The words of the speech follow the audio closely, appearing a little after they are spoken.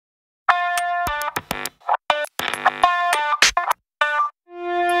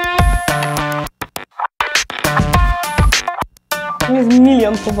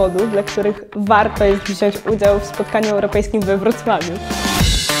milion powodów, dla których warto jest wziąć udział w spotkaniu europejskim we Wrocławiu.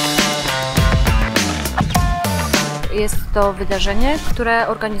 Jest to wydarzenie, które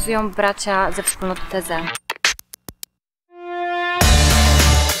organizują bracia ze wspólnoty Taizé.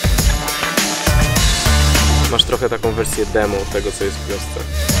 Masz trochę taką wersję demo tego, co jest w wiosce.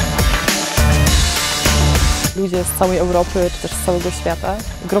 Ludzie z całej Europy, czy też z całego świata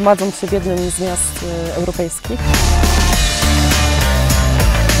gromadzą się w jednym z miast europejskich.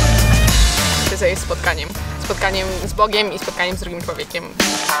 Taizé jest spotkaniem. Spotkaniem z Bogiem i spotkaniem z drugim człowiekiem.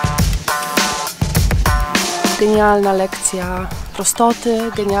 Genialna lekcja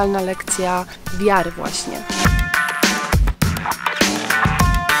prostoty, genialna lekcja wiary właśnie.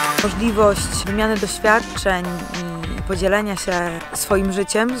 Możliwość wymiany doświadczeń i podzielenia się swoim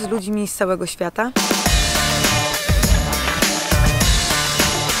życiem z ludźmi z całego świata.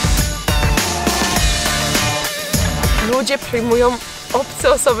 Ludzie przyjmują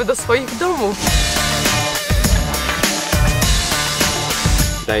obce osoby do swoich domów.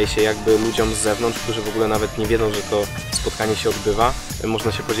 Daje się jakby ludziom z zewnątrz, którzy w ogóle nawet nie wiedzą, że to spotkanie się odbywa.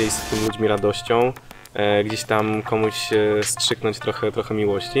 Można się podzielić z tymi ludźmi radością, gdzieś tam komuś strzyknąć trochę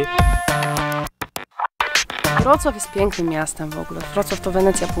miłości. Wrocław jest pięknym miastem w ogóle. Wrocław to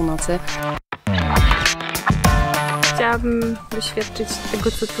Wenecja północy. Chciałabym doświadczyć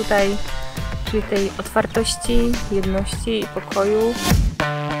tego, co tutaj, czyli tej otwartości, jedności i pokoju.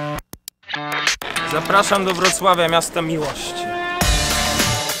 Zapraszam do Wrocławia, miasta miłości.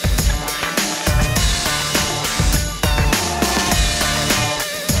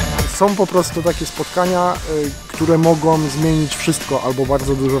 Są po prostu takie spotkania, które mogą zmienić wszystko albo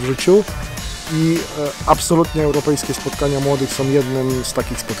bardzo dużo w życiu i absolutnie europejskie spotkania młodych są jednym z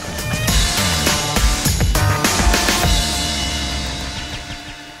takich spotkań.